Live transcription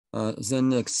The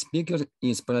next speaker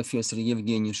is Professor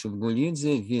Evgenii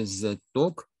Shavgulidze with the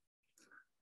talk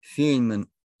Feynman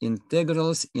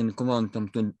integrals in quantum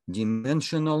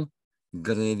two-dimensional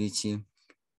gravity.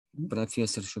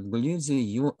 Professor Shavgulidze,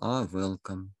 you are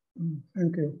welcome.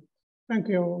 Thank you. Thank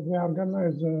you, the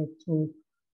organizer, to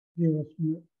give us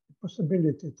the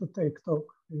possibility to take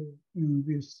talk in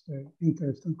this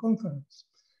interesting conference.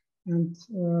 And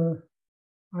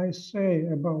I say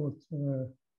about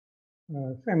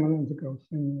Feynman integrals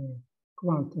in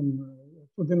quantum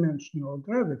two-dimensional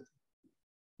gravity.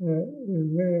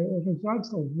 The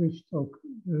results of this talk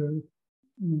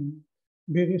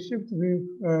be received with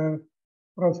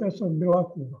Professor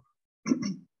Belakov.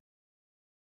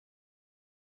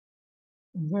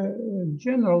 The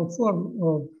general form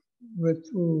of the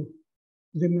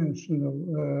two-dimensional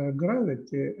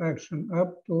gravity action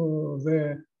up to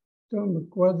the term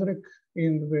quadric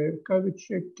in the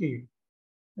Cauchy key.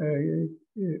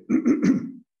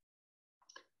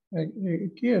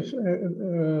 Keys,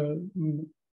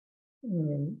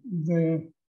 the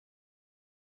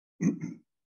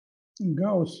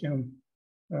Gaussian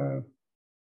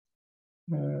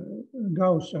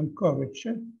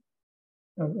Cauchy.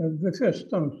 The first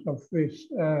terms of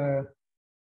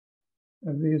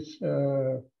this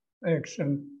action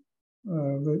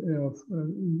of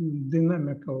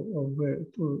dynamical of the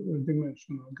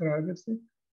two-dimensional gravity,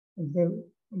 the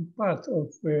part of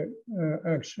the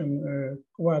action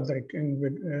quadric in the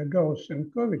Gaussian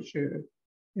Cauchy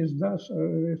is thus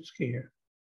it's here.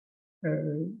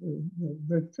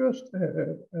 The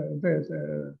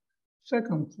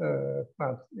second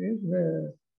part is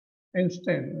the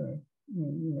Einstein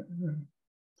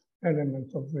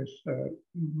element of this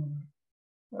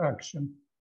action.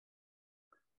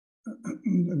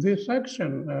 This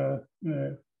action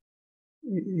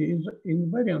is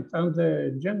invariant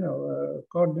under general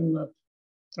coordinate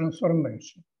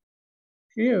transformation.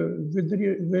 Here we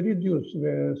reduce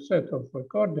the set of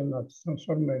coordinate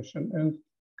transformation and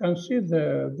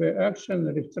consider the action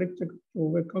restricted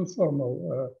to the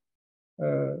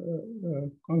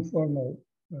conformal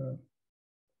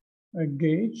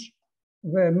gauge.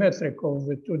 The metric of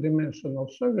the two-dimensional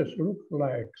surface looks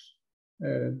like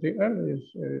the L is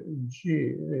G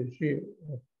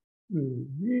of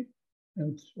V,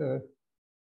 and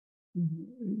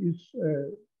it's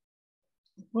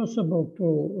possible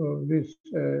to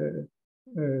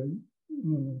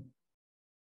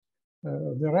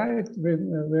derive with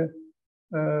the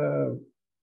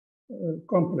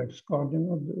complex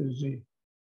coordinate Z.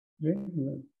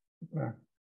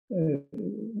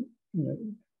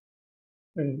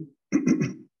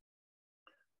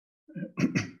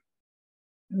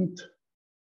 And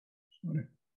sorry.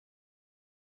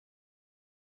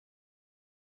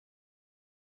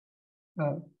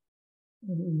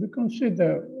 We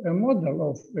consider a model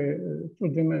of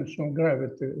two-dimensional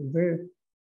gravity. The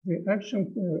action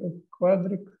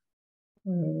quadric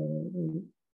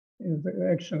is the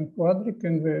action quadric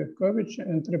in the Cauchy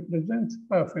and represents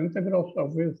path integrals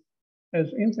of this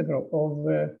as integral of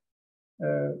the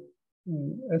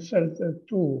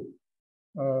SL2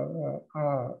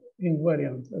 are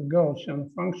invariant Gaussian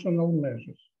functional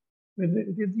measures. We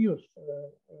reduce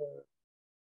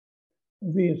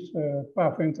this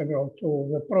path integral to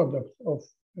the product of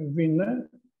Wiener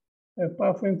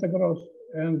path integrals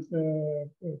and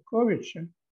Cauchy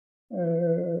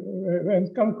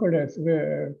and calculate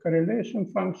the correlation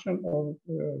function of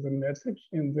the metrics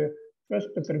in the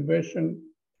first perturbation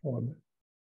order.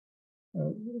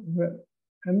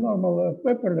 A normal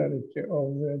popularity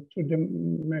of the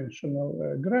two-dimensional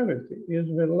gravity is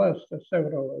the last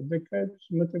several decades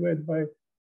motivated by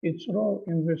its role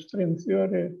in the string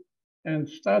theory and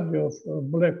study of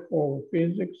black hole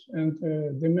physics, and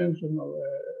dimensional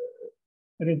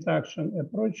reduction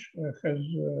approach has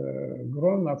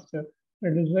grown after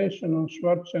realization on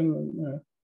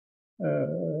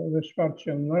the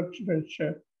Schwarzian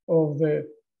literature of the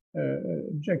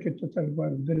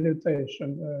Jackie-Tetelbaum dilatation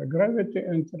gravity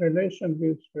and relation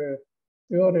with the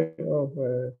theory of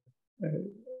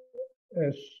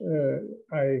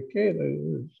SIK,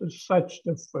 such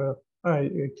of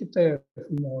IKTF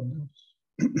models.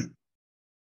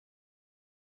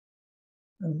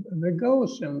 The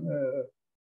Gaussian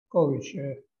Cauchy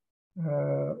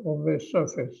of the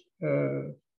surface,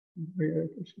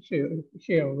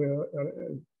 here we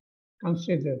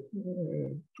consider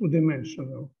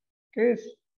two-dimensional case.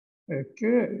 Q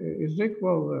is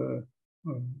equal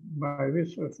by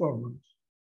this formulas.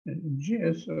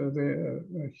 GS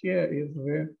here is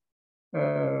the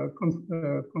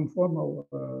conformal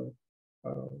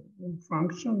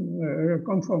function,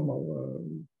 conformal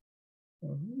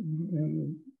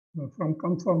from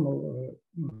conformal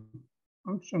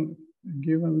function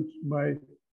given by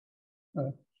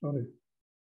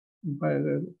by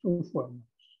the two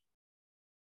formats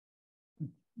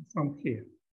from here.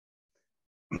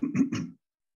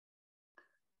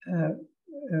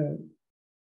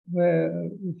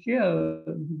 Here,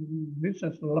 this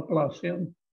is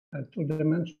Laplacian,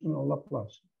 two-dimensional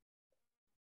Laplacian.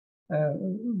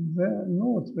 The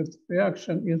note that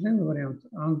reaction is invariant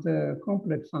under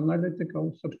complex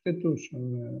analytical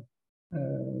substitution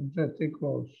that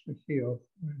equals here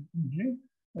G.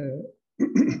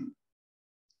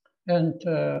 And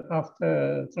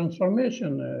after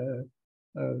transformation,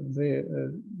 the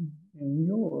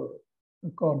new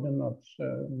coordinates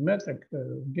metric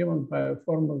given by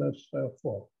formulas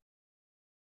 4.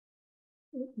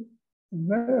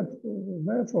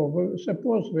 Therefore, we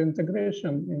suppose the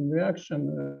integration in reaction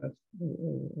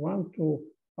 1 to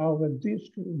our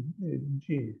disk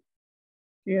G.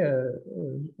 Here,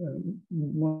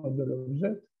 modulo Z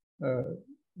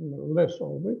less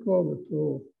or equal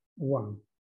to 1.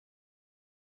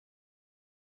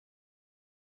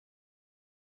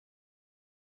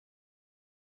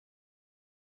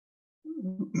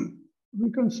 We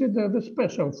consider the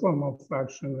special form of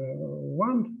fraction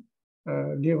 1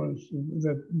 given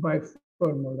that by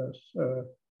formulas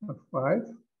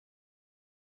 5.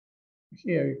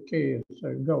 Here K is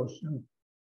Gaussian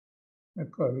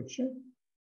curvature.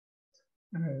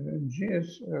 G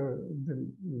is the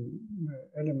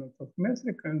element of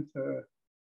metric and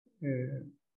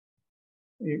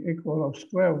equal of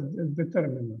square of the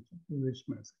determinant of this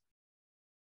metric.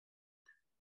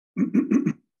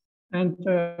 And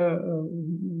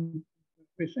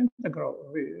this integral,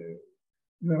 we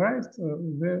write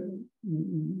the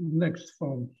next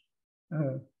forms.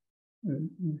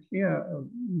 Here,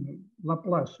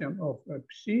 Laplacian of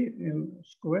psi in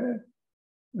square.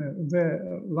 The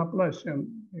Laplacian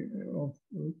of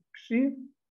psi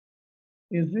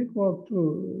is equal to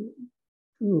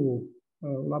Q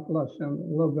Laplacian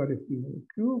logarithm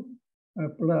Q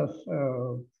plus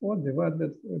 4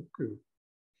 divided Q.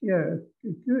 Here,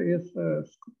 Q is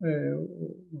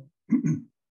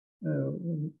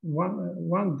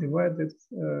 1 divided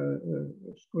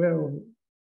square of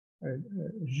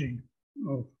G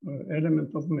of element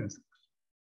of metrics.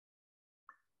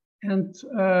 And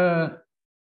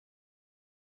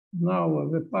now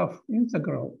the path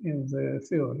integral in the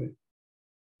theory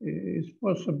is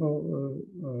possible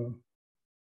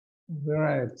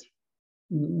write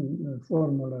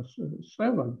formulas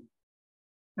 7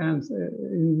 and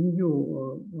in new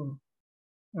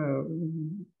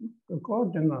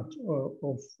coordinate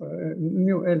of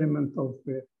new element of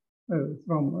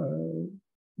from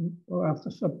after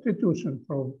substitution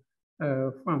from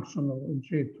functional G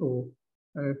to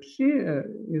psi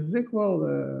is equal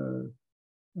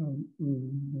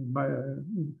by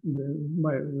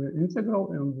the integral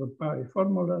and by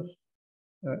formulas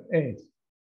 8.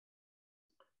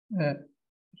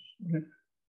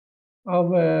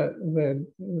 The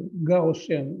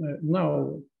Gaussian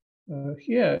now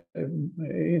here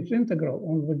is integral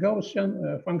on the Gaussian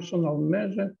functional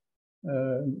measure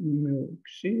mu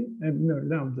psi and mu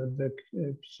lambda the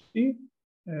psi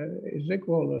is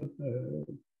equal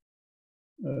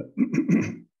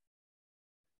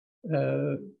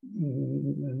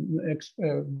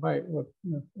by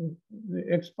the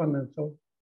exponential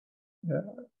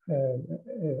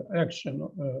action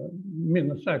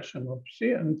minus action of psi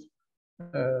and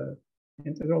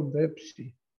integral the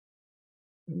psi.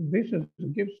 This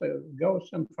gives a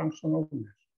Gaussian functional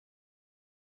measure.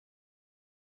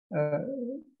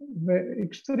 The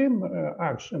extreme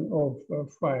action of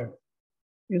 5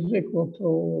 is equal to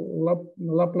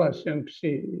Laplacian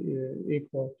psi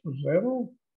equal to 0.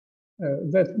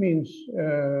 That means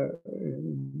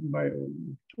by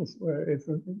if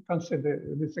we consider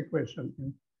this equation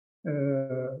in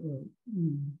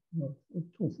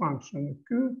two function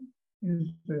Q is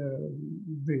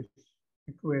this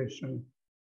equation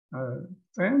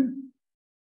 10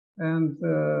 and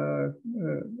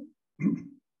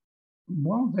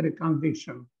boundary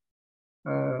condition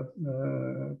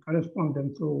corresponding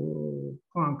to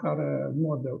Poincare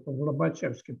model of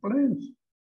Lobachevsky planes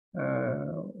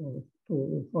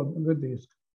for the disk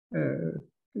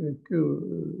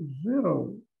Q0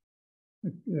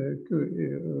 Q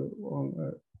on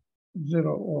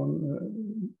 0 on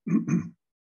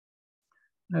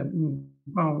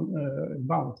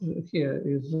bound here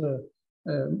is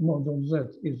model Z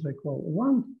is equal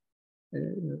 1.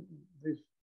 This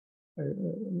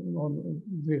on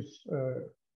this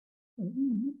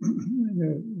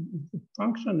the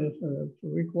function is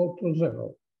equal to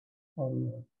 0 on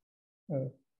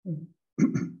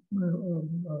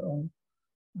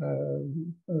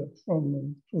from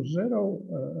to 0,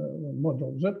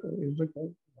 model Z is equal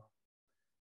to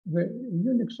 1. The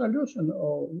unique solution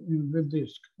in the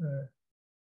disk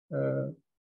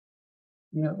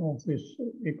of this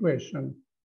equation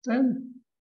 10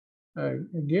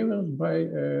 given by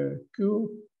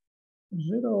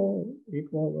Q0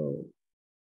 equal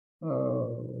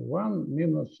 1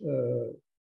 minus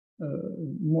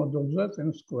model Z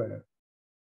in square.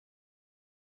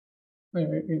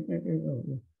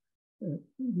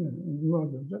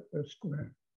 Model Z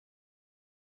square.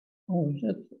 Oh, Z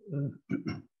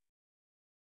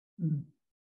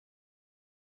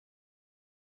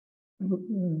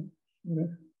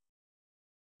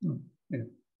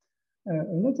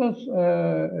let us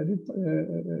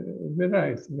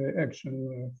rewrite the action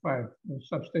 5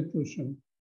 substitution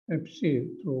FC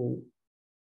to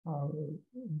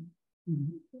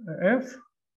F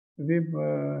with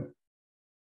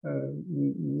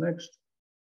next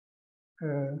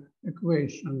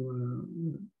equation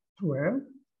 12.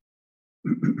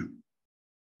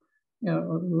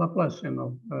 Laplacian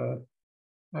of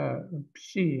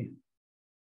psi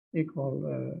equal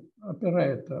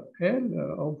operator L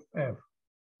of F.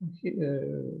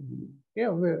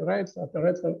 Here we write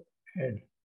operator L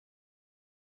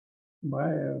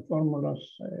by formulas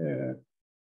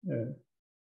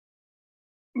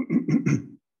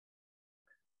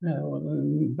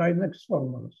by next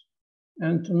formulas.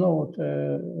 And to note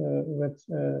that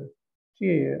T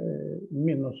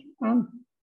minus 1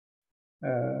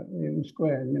 in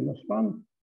square minus 1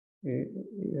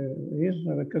 is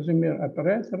the Casimir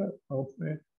operator of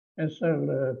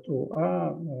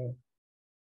SL2R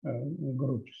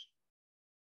groups.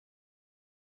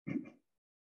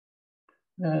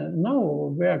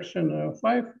 Now the action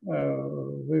 5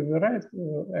 we write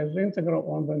as integral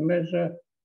on the measure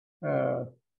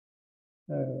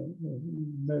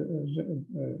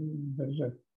the Z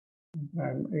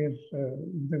prime is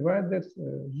divided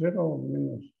 0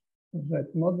 minus Z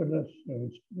modulus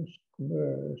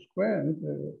square and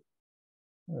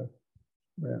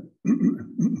square.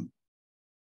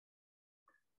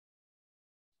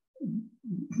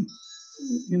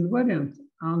 Invariant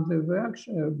under the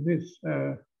action of this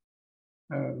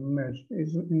mesh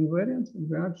is invariant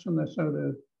the action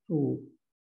SL2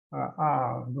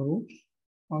 R groups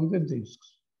on the disks.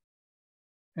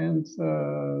 And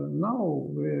now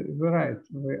we write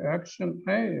the action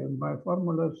A by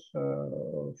formulas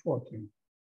 14.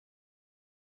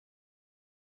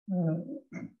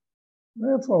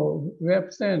 Therefore, we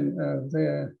obtain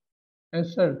the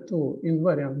SL2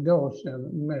 invariant Gaussian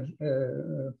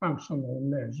functional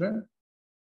measure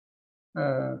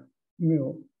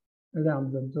mu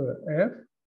lambda to F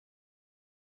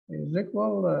is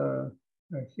equal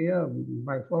here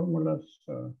by formulas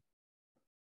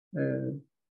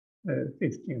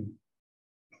 15.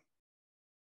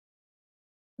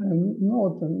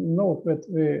 Note that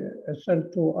the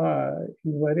SL2R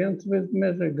invariant with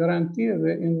measure guarantee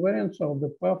the invariance of the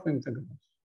path integrals.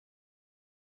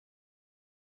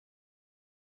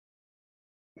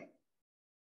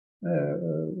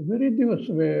 We reduce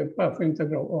the path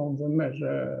integral on the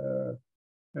measure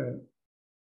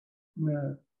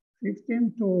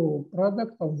 15 to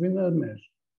product of linear measure.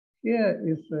 Here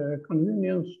is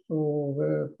convenience to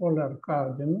the polar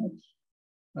coordinates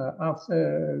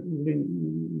after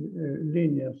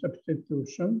linear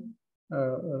substitution.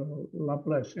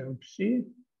 Laplacian psi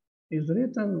is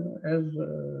written as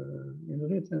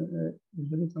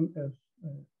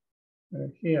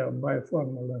here by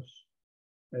formulas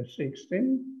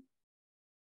 16,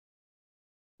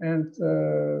 and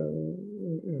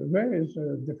there is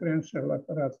a differential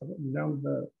operator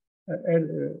lambda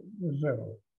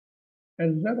L0.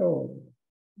 L0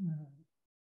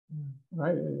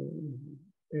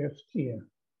 is here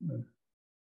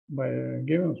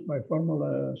given by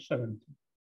formula 70.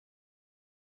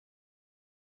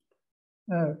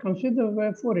 Consider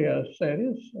the Fourier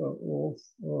series of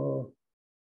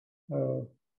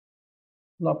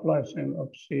Laplacian of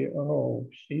psi rho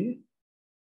psi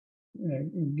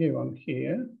given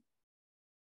here,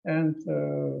 and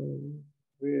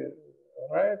we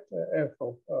write f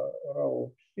of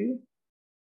rho psi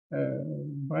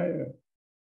by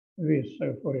this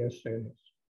Fourier series.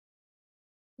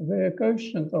 The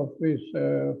coefficient of this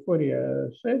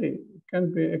Fourier series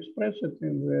can be expressed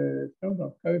in the terms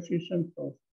of coefficient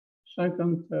of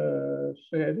second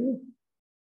series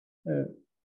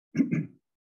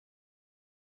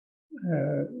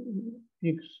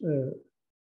x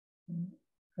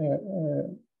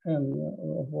n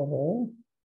of rho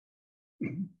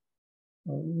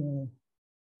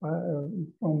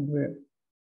from the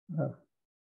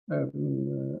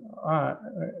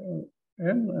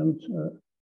and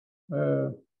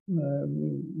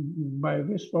by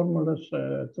this formula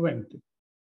 20.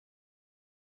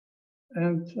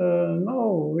 And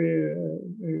now we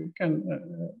can,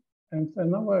 and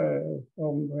now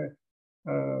from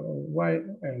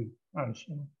yn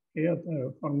also, here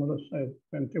the formula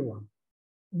 21.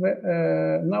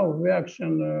 Now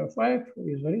reaction 5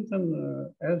 is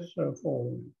written as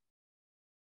following.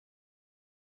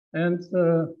 And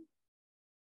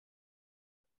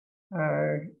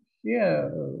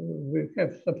here we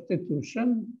have substitution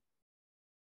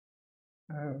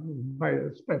by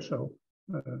a special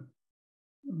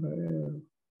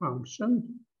function,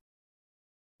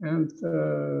 and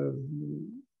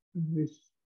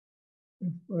this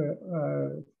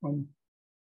from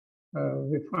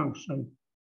the function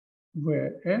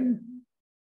Vn,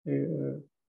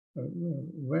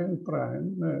 when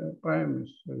prime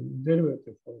is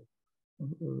derivative of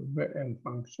Vn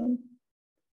function,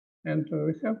 and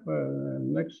we have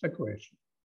next equation.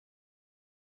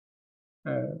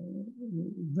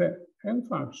 The n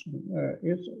function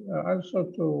is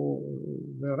also to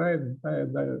derived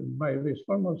by this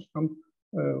formula from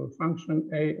function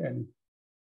an.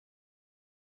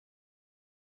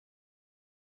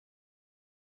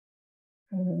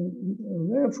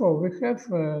 Therefore, we have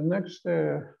next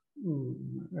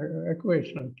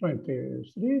equation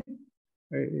 23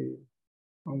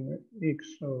 from x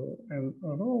and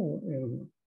rho in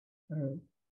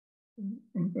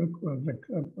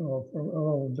of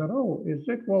the rho is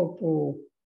equal to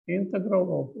integral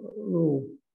of rho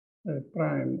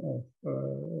prime of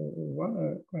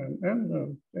 1 prime n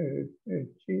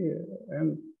t n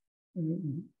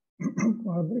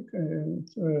quadric and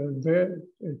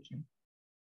dt.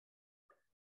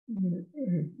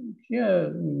 Here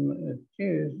t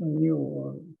is a new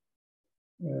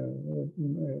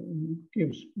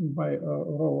gives by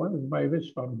rho 1 by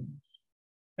this formula.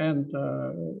 And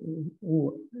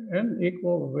n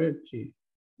equal Vt.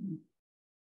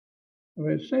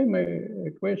 The same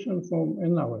equation from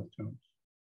another terms.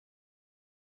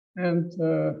 And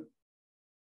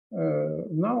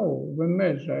now we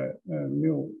measure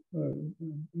mu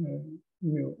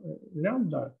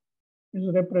lambda is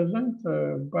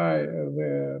represented by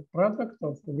the product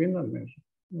of Wiener measure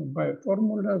by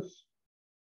formulas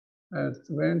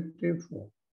 24.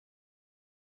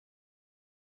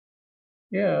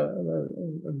 Yeah,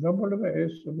 W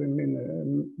is the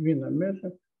Wiener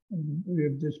measure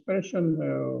with dispersion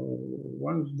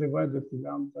once divided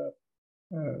lambda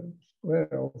square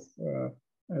of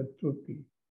 2p.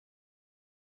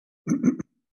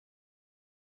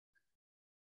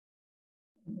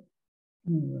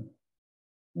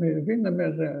 The Wiener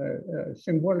measure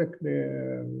symbolically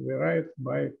we write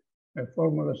by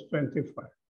formula 25.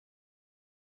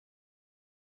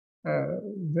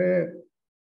 The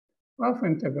half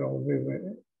integral with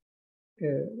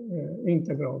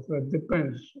integral that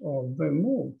depends on the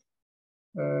mode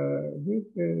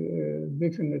with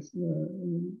definite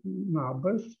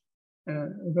numbers.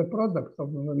 The product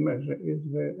of the measure is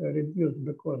reduced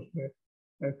because the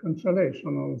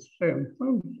cancellation on same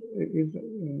terms is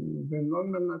the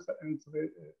numerator and the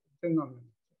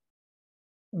denominator.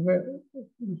 The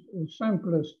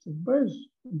simplest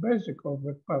basic of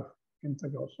the path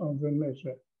integrals on the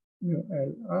measure mu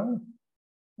L R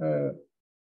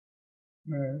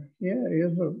here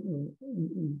is a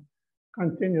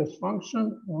continuous function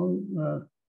on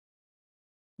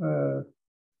the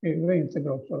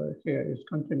integral. So here is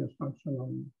continuous function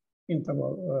on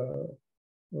interval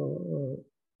 0,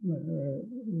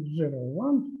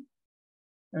 1,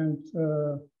 and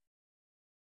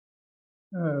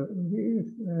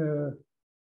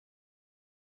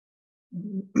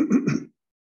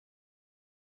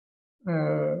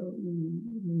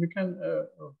we can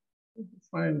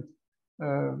find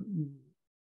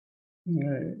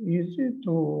easy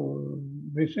to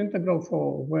this integral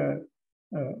for where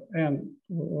n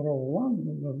to rho 1,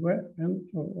 where n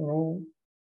to rho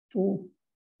 2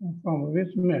 from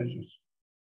these measures.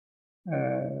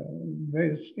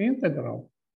 This integral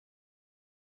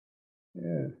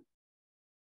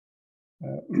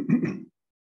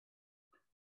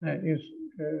is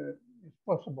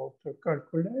possible to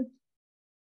calculate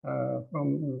from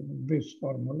these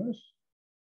formulas.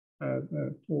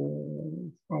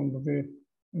 From the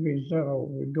V0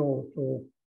 we go to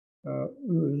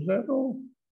U0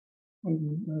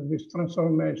 this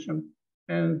transformation,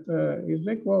 and is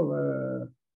equal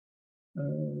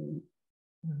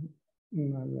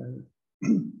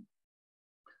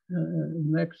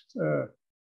next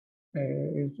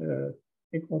is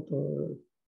equal to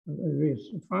this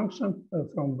function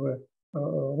from the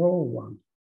rho 1.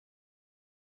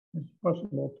 It's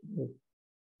possible to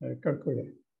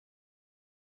calculate.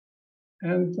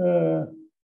 And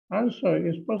also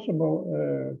it's possible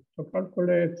to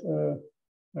calculate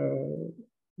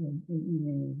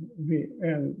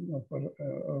Vn of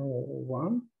row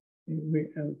 1,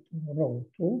 Vn row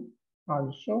 2,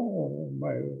 also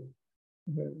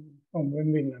from the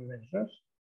mean measures.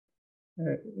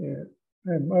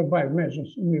 By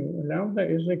measures mu lambda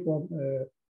is equal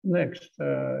next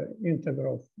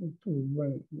integral to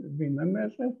mean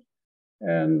measures,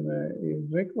 and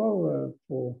is equal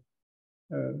to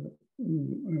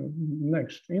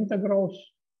next integrals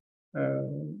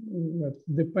that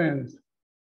depend,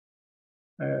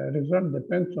 result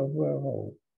depends on the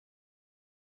row.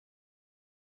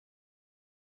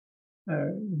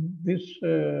 This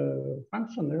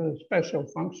function is a special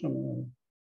function,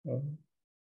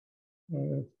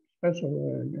 special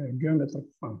geometric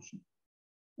function.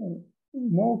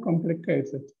 More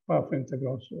complicated path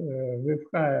integrals with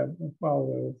higher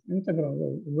power of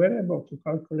integral variable to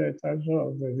calculate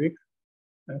also the weak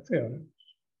theorems.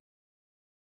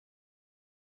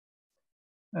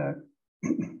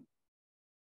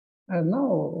 And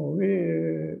now we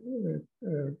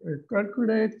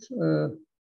calculate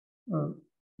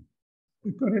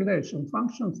the correlation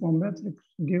function for metrics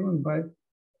given by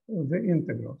the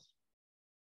integrals.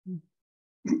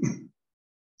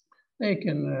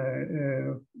 Taking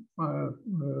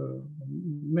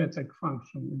metric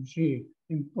function g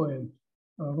in point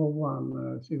rho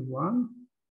 1 C1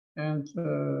 and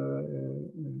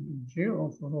g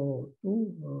of rho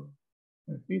 2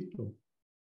 P2.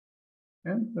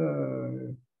 And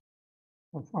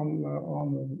from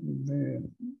on the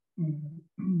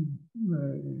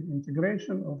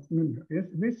integration of mean is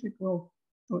this equal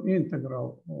to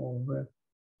integral of the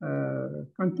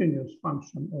continuous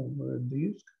function of the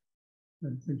disk.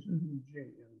 This is G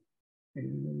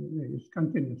is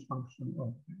continuous function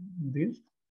of disk,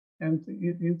 and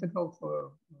integral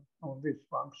for this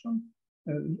function.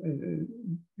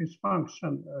 This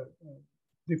function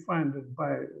defined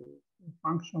by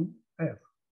function f,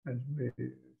 as we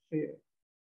see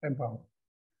above.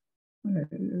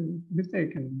 We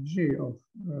taken g of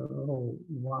rho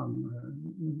 1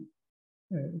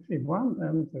 phi1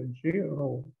 and g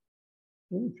rho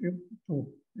 2 phi2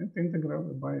 and integral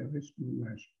by this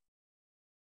measure.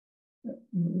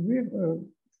 We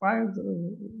find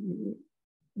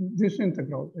this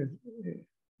integral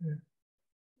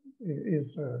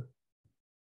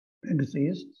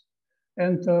exists.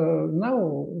 And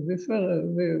now we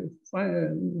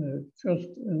find first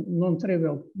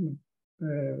non-trivial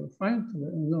find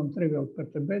non-trivial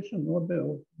perturbation order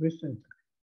of this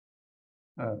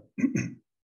integral.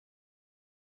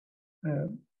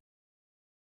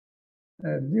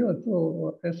 Due to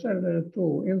SL2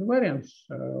 invariance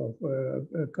of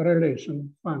correlation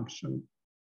function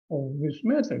of this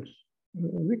matrix,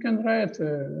 we can write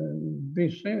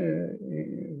this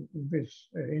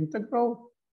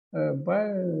integral by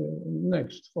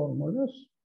next formulas.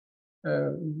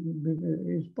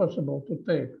 It's possible to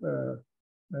take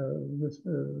this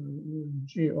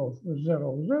g of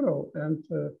 0, 0 and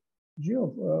g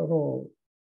of rho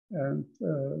and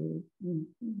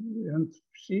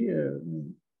C,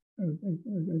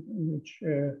 which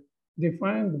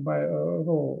defined by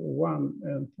rho 1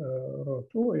 and rho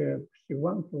 2,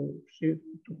 C1 to C2.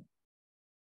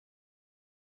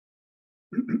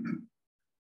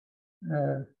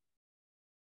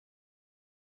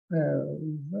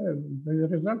 The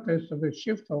result is the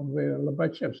shift of the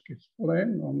Lobachevsky's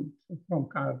plane from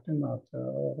coordinate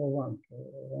rho 1 to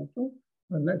rho 2,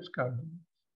 the next coordinate.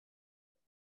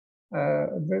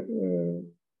 The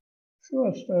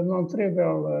first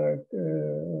non-trivial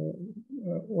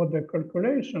order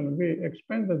calculation, we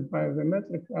expanded by the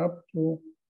metric up to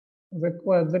the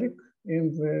quadric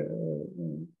in the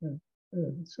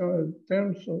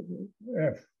terms of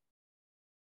f.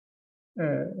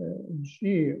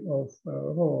 G of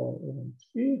rho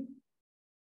C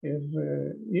is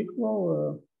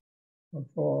equal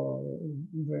for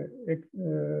the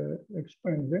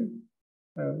expanding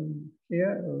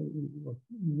here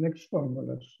next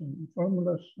formulas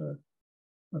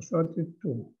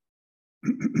 32.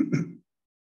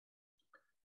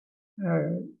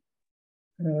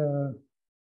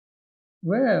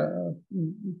 Where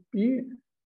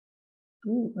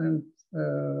P2 and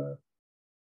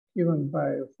given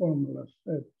by formulas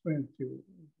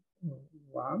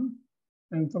 21,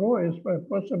 and rho is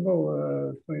possible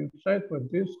to insert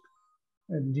with disk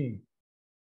D.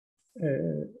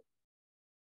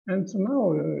 And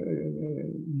now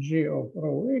G of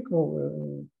rho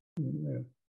equal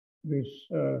this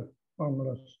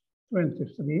formulas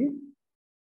 23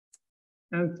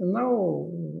 And now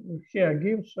here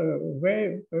gives a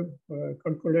way of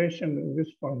calculation with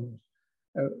formulas.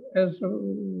 As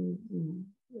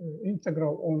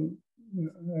integral on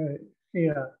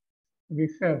here we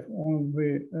have on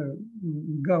the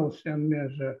Gaussian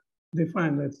measure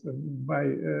defined by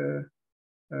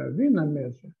Wiener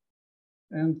measure,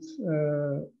 and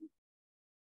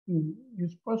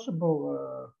it's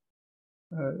possible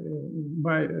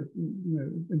by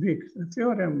Wick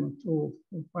theorem to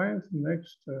find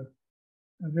next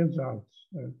results.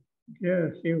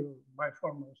 Here my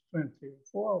formula is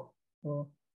 24 or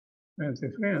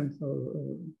 23 and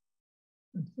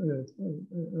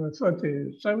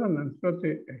 37 and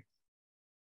 38.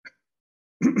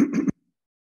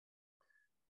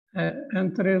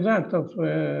 And the result of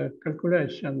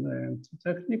calculation and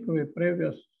technique with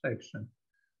previous section.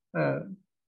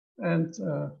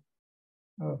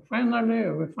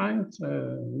 Finally, we find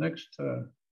next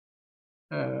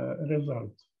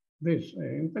result. This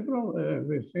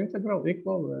integral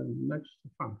equal the next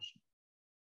function.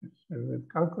 We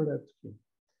calculate here.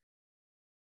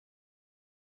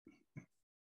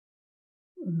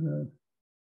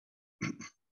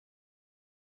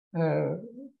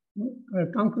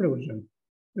 Conclusion.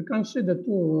 We consider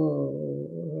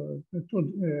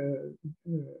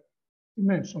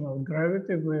two-dimensional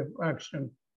gravity with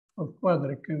action of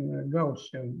quadratic and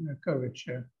Gaussian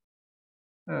curvature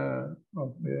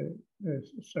of the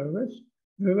surface.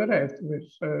 We write with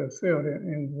theory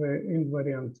in the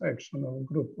invariant action of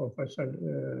group of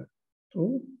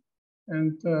SL2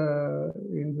 and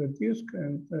in the disk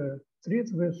and treat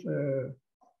with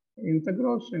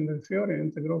integrals in the theory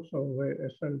integrals of the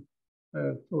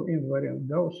SL2 invariant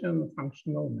Gaussian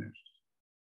functional measures.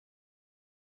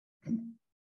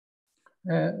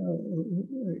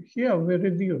 Here we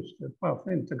reduce the path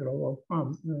integral of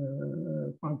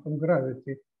quantum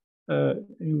gravity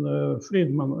in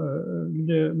Friedman,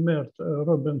 Lemert,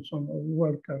 Robinson,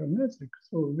 Walker metric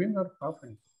to Wiener path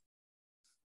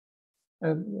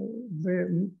integral.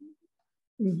 The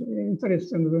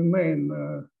interesting the main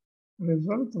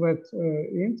result that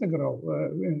integral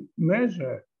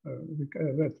measure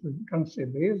that we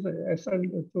consider is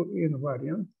SL2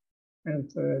 invariant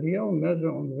and real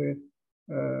measure on the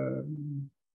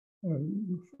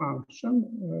function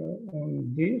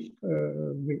on disk,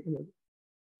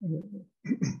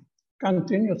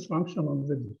 continuous function on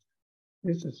the disk.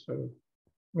 This is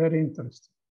very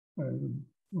interesting.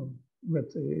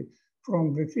 But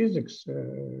from the physics,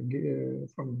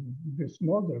 from this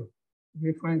model,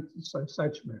 we find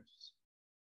such measures.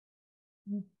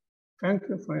 Thank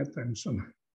you for your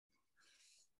attention.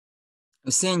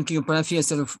 Thank you,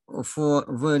 Professor, for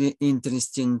very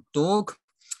interesting talk.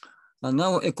 And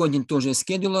now, according to the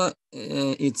schedule,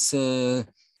 it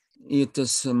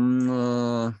is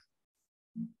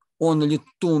only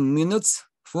 2 minutes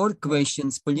for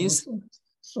questions, please.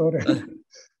 Sorry.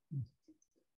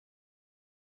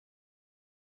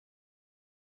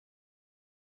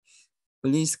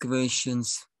 Please,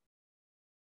 questions.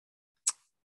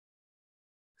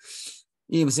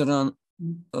 If there are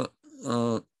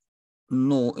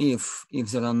if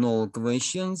there are no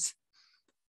questions,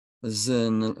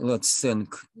 then let's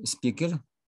thank speaker.